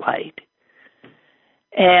spotlight.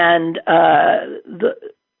 And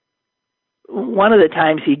one of the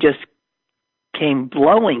times he just came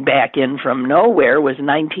blowing back in from nowhere was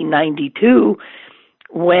 1992,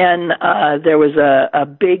 when there was a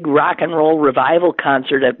big rock and roll revival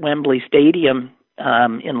concert at Wembley Stadium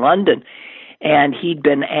in London. And he'd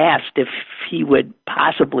been asked if he would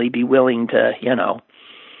possibly be willing to,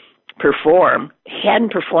 perform. He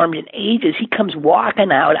hadn't performed in ages. He comes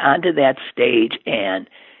walking out onto that stage and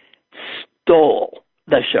stole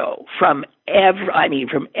the show from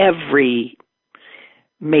every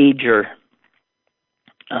major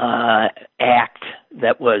act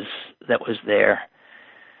that was there.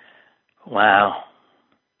 Wow.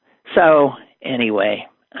 So anyway,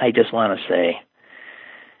 I just want to say,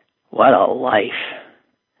 what a life.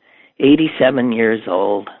 87 years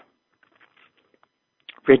old.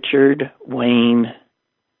 Richard Wayne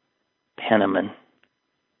Penniman.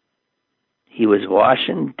 He was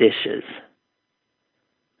washing dishes,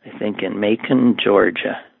 I think in Macon,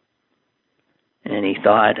 Georgia. And he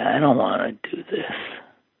thought, I don't want to do this.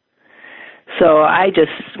 So I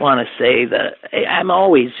just want to say that I'm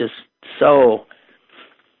always just so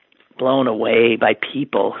blown away by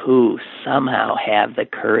people who somehow have the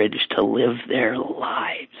courage to live their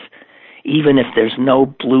lives. Even if there's no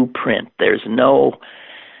blueprint, there's no,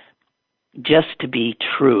 just to be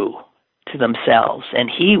true to themselves. And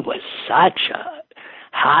he was such a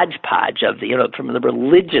hodgepodge of the, from the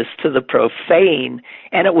religious to the profane,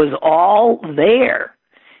 and it was all there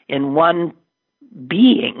in one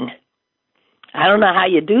being. I don't know how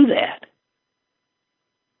you do that.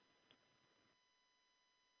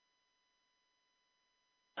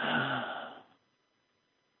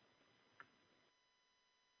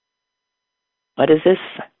 What is this?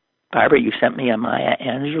 Barbara, you sent me a Maya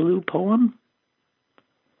Angelou poem?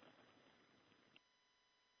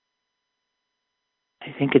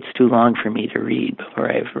 I think it's too long for me to read before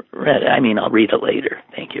I've read it. I mean, I'll read it later.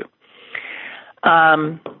 Thank you.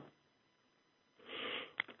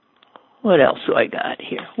 What else do I got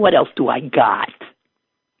here? What else do I got?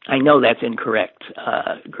 I know that's incorrect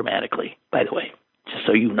grammatically, by the way, just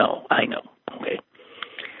so you know. I know. Okay.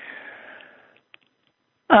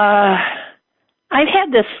 I've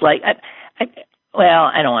had this, I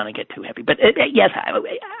don't want to get too heavy, but yes,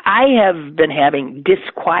 I have been having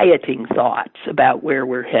disquieting thoughts about where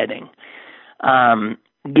we're heading,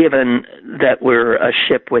 given that we're a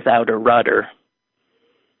ship without a rudder.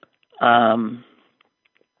 And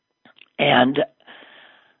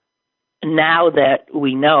now that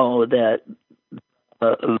we know that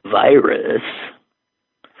the virus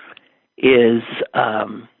is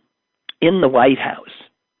in the White House,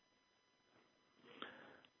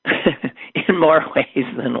 in more ways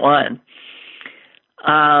than one.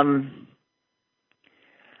 I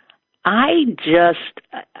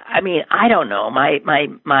don't know.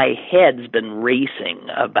 My head's been racing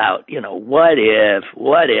about, what if?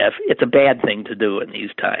 It's a bad thing to do in these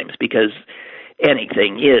times because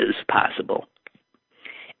anything is possible.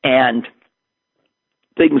 And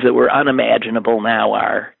things that were unimaginable now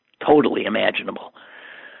are totally imaginable.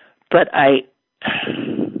 But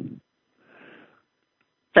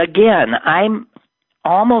again, I'm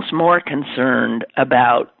almost more concerned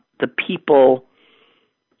about the people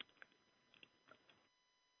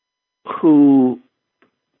who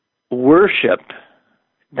worship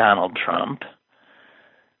Donald Trump,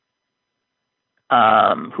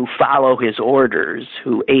 who follow his orders,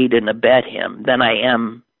 who aid and abet him, than I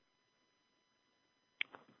am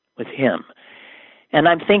with him. And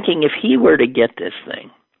I'm thinking if he were to get this thing,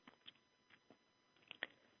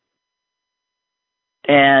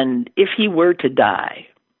 and if he were to die,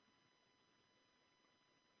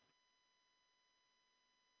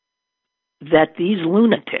 that these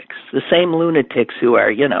lunatics, the same lunatics who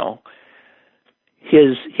are,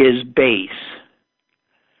 his base,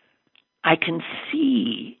 I can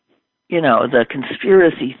see, the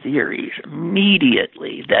conspiracy theories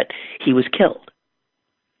immediately that he was killed.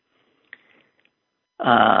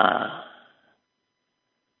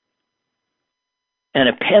 And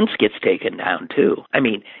if Pence gets taken down too, I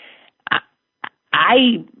mean,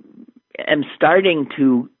 I am starting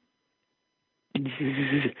to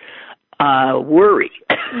worry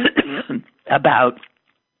about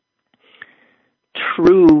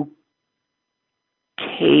true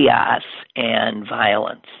chaos and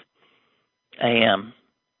violence. I am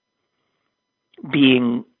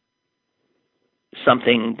being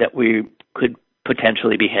something that we could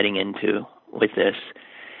potentially be heading into with this.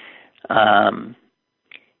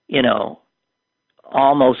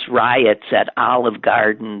 Almost riots at Olive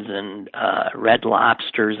Gardens and Red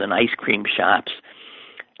Lobsters and ice cream shops,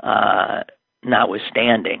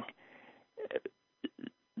 notwithstanding.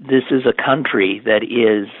 This is a country that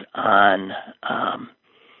is on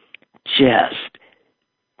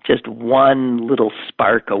just one little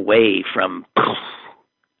spark away from.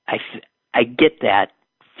 I get that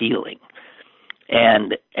feeling,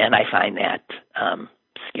 and I find that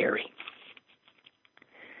scary.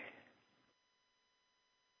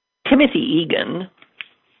 Timothy Egan,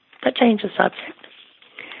 to change the subject,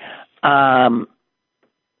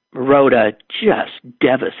 wrote a just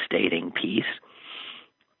devastating piece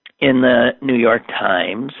in the New York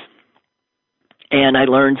Times, And I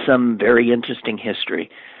learned some very interesting history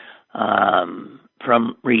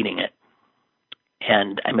from reading it.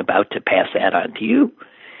 And I'm about to pass that on to you.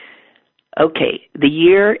 Okay, the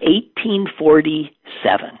year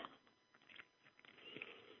 1847.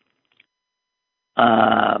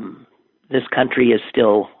 This country is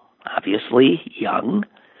still obviously young.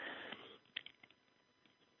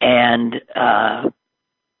 And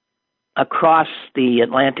across the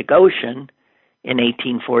Atlantic Ocean in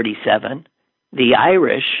 1847, the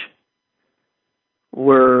Irish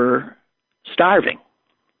were starving.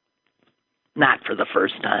 Not for the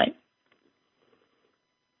first time.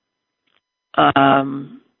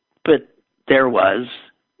 But there was,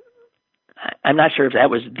 I'm not sure if that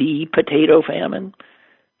was the potato famine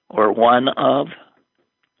or one of.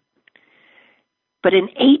 But in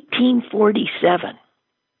 1847,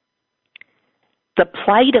 the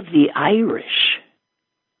plight of the Irish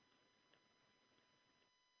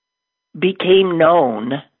became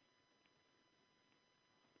known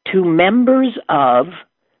to members of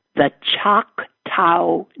the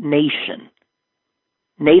Choctaw Nation,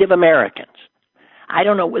 Native Americans. I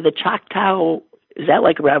don't know where the Choctaw, is that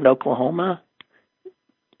like around Oklahoma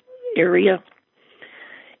area?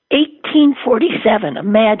 1847,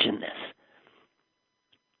 imagine this.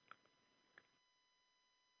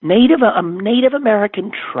 A Native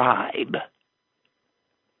American tribe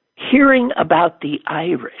hearing about the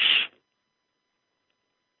Irish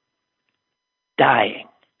dying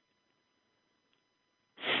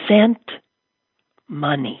sent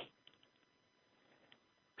money,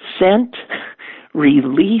 sent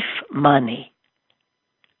relief money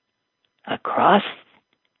across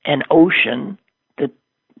an ocean that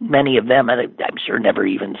many of them, I'm sure, never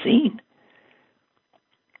even seen,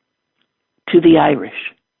 to the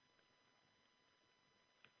Irish.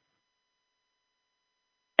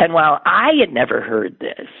 And while I had never heard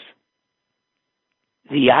this,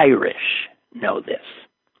 the Irish know this.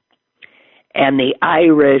 And the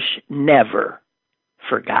Irish never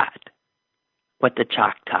forgot what the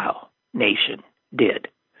Choctaw Nation did.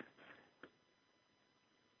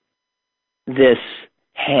 This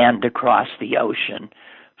hand across the ocean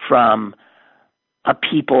from a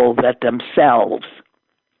people that themselves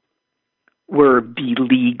were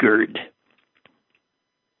beleaguered.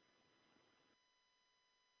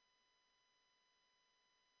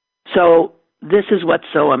 So this is what's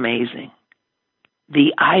so amazing.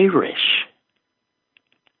 The Irish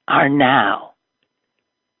are now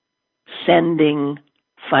sending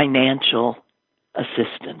financial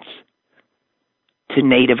assistance to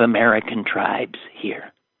Native American tribes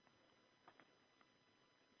here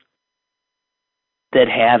that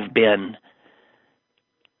have been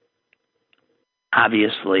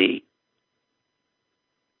obviously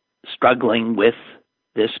struggling with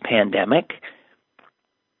this pandemic,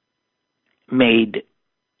 made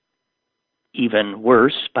even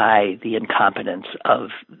worse by the incompetence of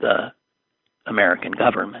the American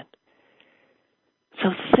government. So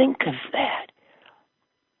think of that.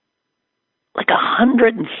 Like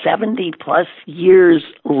 170 plus years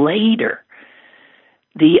later,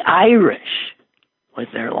 the Irish, with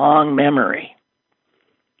their long memory,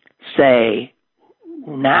 say,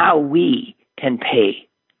 now we can pay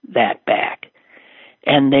that back.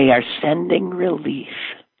 And they are sending relief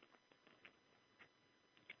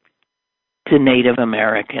to Native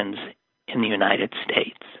Americans in the United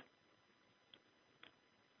States.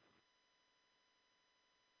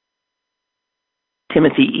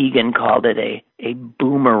 Timothy Egan called it a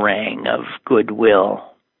boomerang of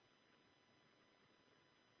goodwill.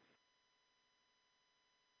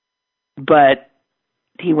 But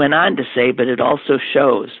he went on to say, but it also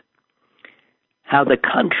shows how the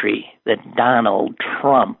country that Donald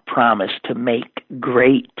Trump promised to make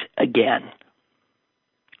great again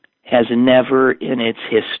has never in its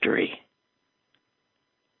history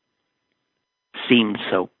seemed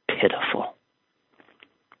so pitiful.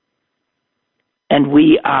 And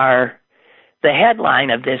we are, the headline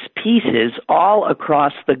of this piece is, all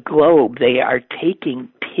across the globe, they are taking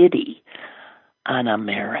pity on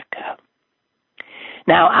America.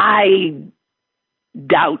 Now, I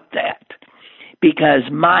doubt that,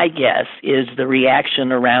 because my guess is the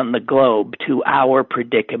reaction around the globe to our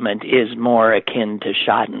predicament is more akin to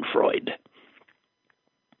Schadenfreude.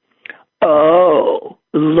 Oh,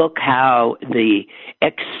 look how the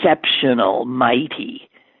exceptional mighty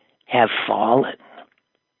have fallen.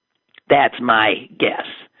 That's my guess.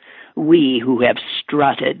 We who have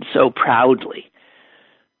strutted so proudly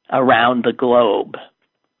around the globe,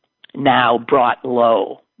 now brought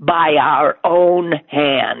low by our own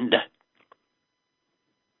hand.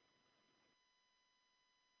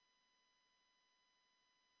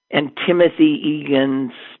 And Timothy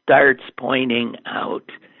Egan starts pointing out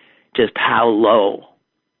just how low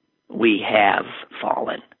we have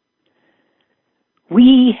fallen.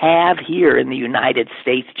 We have here in the United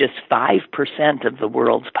States just 5% of the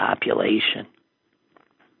world's population.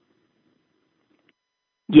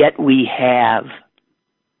 Yet we have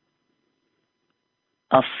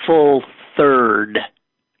a full third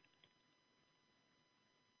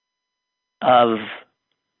of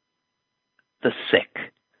the sick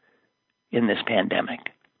in this pandemic.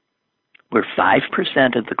 We're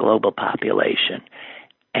 5% of the global population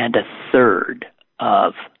and a third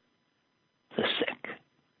of the sick.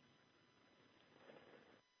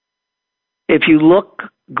 If you look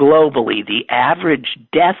globally, the average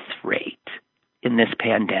death rate in this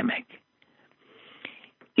pandemic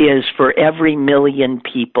is for every million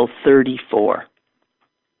people, 34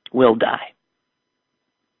 will die.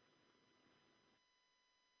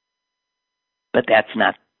 But that's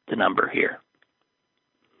not the number here.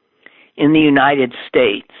 In the United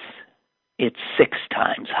States, it's 6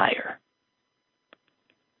 times higher.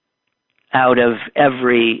 Out of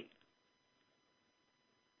every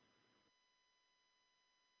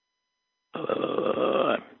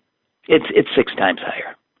it's 6 times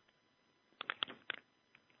higher.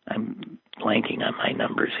 I'm blanking on my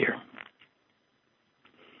numbers here.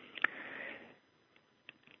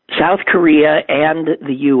 South Korea and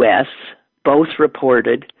the U.S. both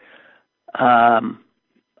reported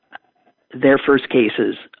their first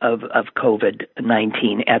cases of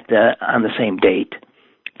COVID-19 on the same date,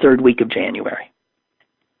 3rd week of January.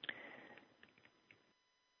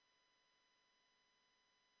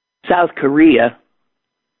 South Korea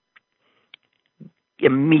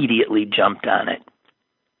immediately jumped on it.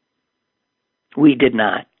 We did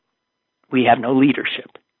not. We have no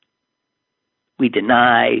leadership. We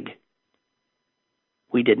denied.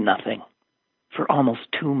 We did nothing for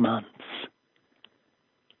almost 2 months.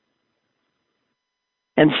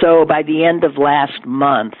 And so by the end of last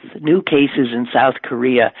month, new cases in South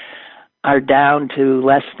Korea are down to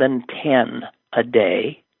less than 10 a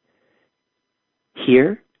day.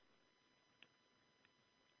 Here,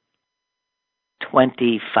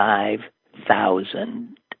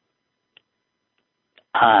 25,000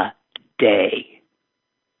 a day.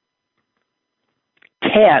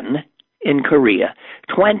 10 in Korea,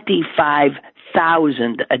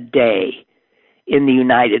 25,000 a day in the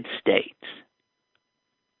United States.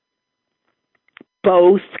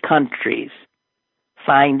 Both countries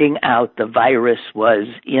finding out the virus was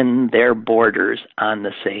in their borders on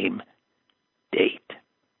the same date.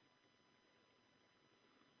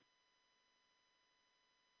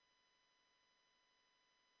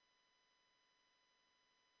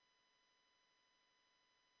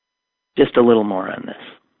 Just a little more on this.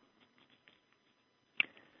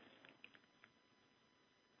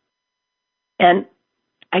 And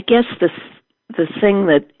I guess the thing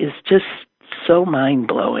that is just so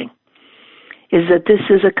mind-blowing is that this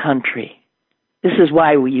is a country. This is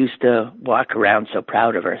why we used to walk around so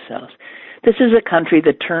proud of ourselves. This is a country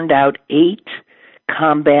that turned out 8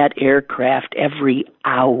 combat aircraft every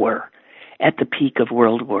hour at the peak of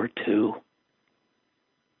World War II.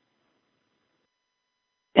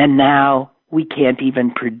 And now we can't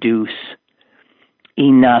even produce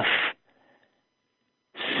enough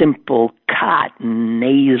simple cotton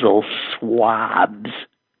nasal swabs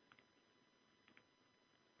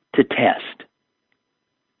to test.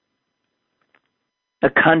 A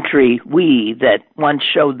country, we, that once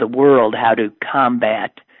showed the world how to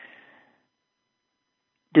combat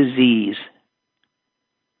disease,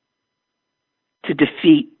 to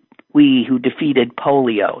defeat, we who defeated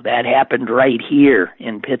polio. That happened right here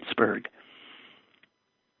in Pittsburgh.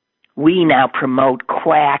 We now promote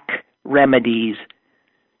quack remedies.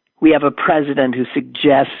 We have a president who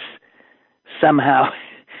suggests somehow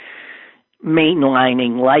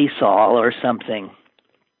mainlining Lysol or something.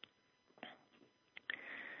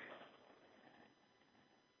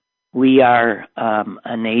 We are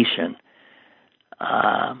a nation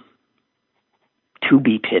to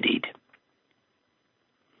be pitied.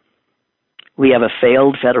 We have a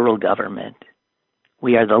failed federal government.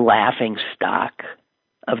 We are the laughing stock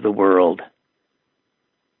of the world.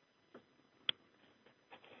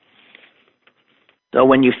 So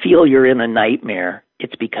when you feel you're in a nightmare,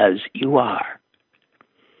 it's because you are.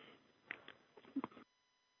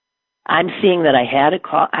 I'm seeing that I had a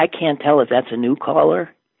call. I can't tell if that's a new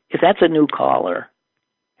caller. If that's a new caller,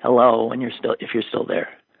 hello, and if you're still there.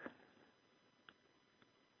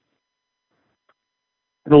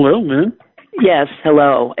 Hello, Lynn. Yes,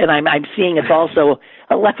 hello. And I'm seeing it's also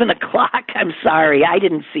 11 o'clock. I'm sorry. I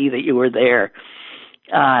didn't see that you were there.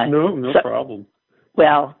 No problem.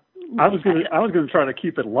 Well, I was gonna try to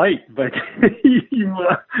keep it light, but you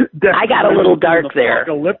I got a little dark there.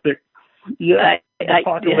 Apocalyptic, yeah,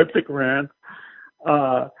 apocalyptic rant.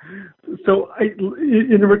 So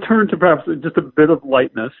in return to perhaps just a bit of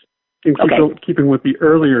lightness, in keeping with the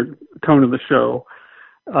earlier tone of the show,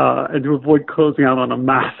 and to avoid closing out on a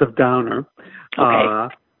massive downer,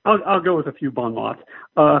 I'll go with a few bon mots.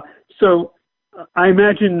 So I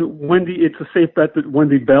imagine it's a safe bet that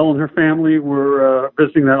Wendy Bell and her family were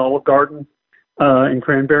visiting that Olive Garden in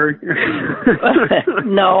Cranberry.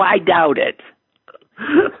 No, I doubt it.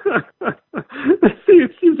 See,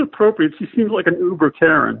 it seems appropriate. She seems like an Uber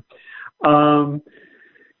Karen.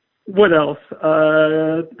 What else?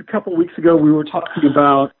 A couple of weeks ago, we were talking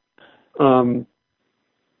about,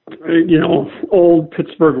 old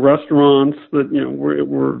Pittsburgh restaurants that,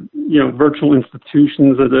 were virtual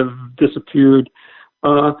institutions that have disappeared.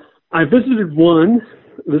 I visited one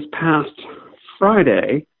this past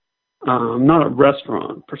Friday, not a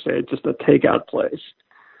restaurant per se, just a takeout place.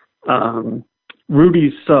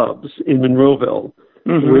 Rudy's Subs in Monroeville,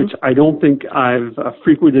 which I don't think I've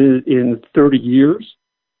frequented in 30 years,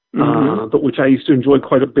 but which I used to enjoy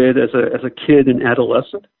quite a bit as a kid and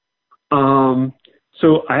adolescent.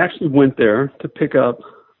 So I actually went there to pick up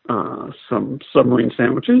some submarine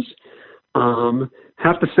sandwiches.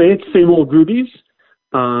 Have to say it's same old Rudy's.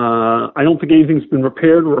 I don't think anything's been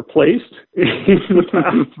repaired or replaced in the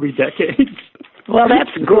past 3 decades. Well,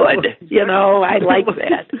 that's good. I like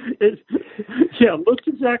that. It looks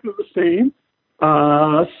exactly the same.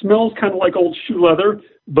 Smells kind of like old shoe leather,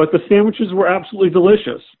 but the sandwiches were absolutely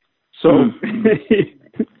delicious. So,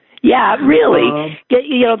 yeah, really.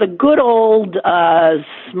 The good old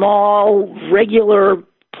small regular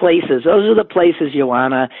places. Those are the places you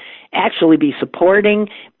want to actually be supporting,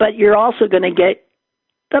 but you're also going to get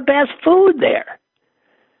the best food there,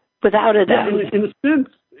 without a doubt.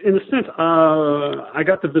 In a sense, I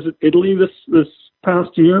got to visit Italy this past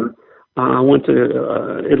year. I went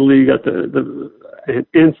to Italy,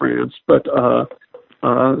 and France, but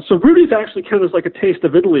so Rudy's actually kind of like a taste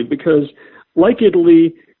of Italy because, like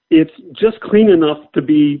Italy, it's just clean enough to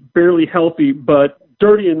be barely healthy, but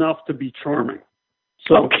dirty enough to be charming.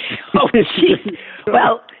 So, okay. Oh, geez.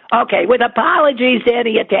 Well, okay. With apologies to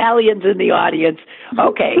any Italians in the audience.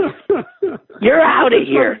 Okay, you're out of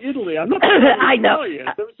here. Italy. I'm not. I know.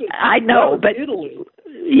 I know, but Italy.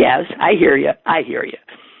 Yes, I hear you.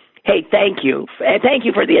 Hey, thank you. Thank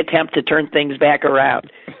you for the attempt to turn things back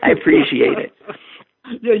around. I appreciate it.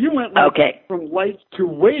 Yeah, you went from light to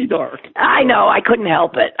way dark. I know. I couldn't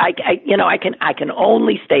help it. I can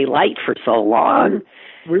only stay light for so long.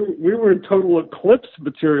 We were in total eclipse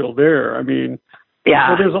material there. I mean, yeah.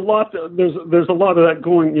 So there's a lot of that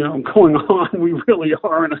going on. We really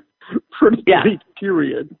are in a pretty bleak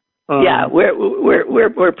period. Yeah,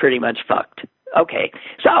 we're pretty much fucked. Okay,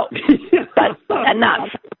 so but enough.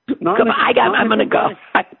 I'm gonna go.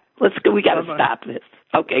 Let's go. We gotta stop this.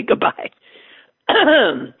 Okay, goodbye.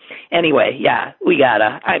 Anyway, we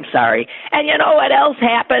gotta. I'm sorry. And you know what else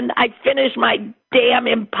happened? I finished my damn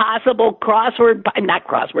impossible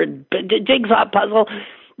jigsaw puzzle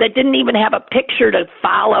that didn't even have a picture to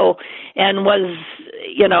follow, and was,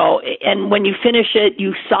 and when you finish it,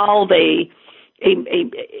 you solve a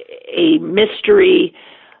mystery,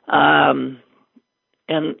 and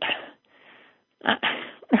I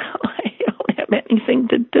don't have anything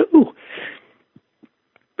to do.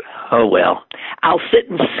 Oh, well, I'll sit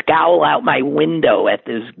and scowl out my window at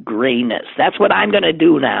this grayness. That's what I'm going to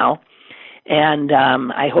do now. And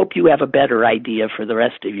I hope you have a better idea for the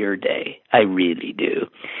rest of your day. I really do.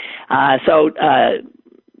 So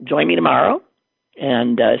join me tomorrow,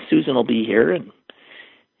 and Susan will be here, and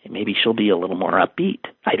maybe she'll be a little more upbeat.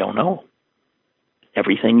 I don't know.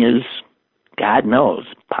 Everything is, God knows,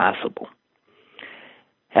 possible.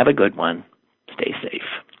 Have a good one. Stay safe.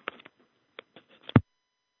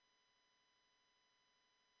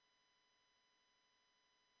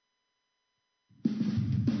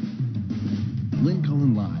 Lynn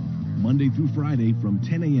Cullen Live, Monday through Friday from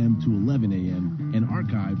 10 a.m. to 11 a.m. and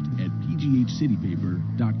archived at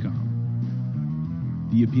pghcitypaper.com.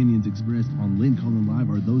 The opinions expressed on Lynn Cullen Live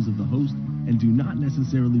are those of the host and do not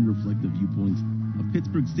necessarily reflect the viewpoints of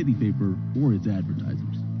Pittsburgh City Paper or its advertising.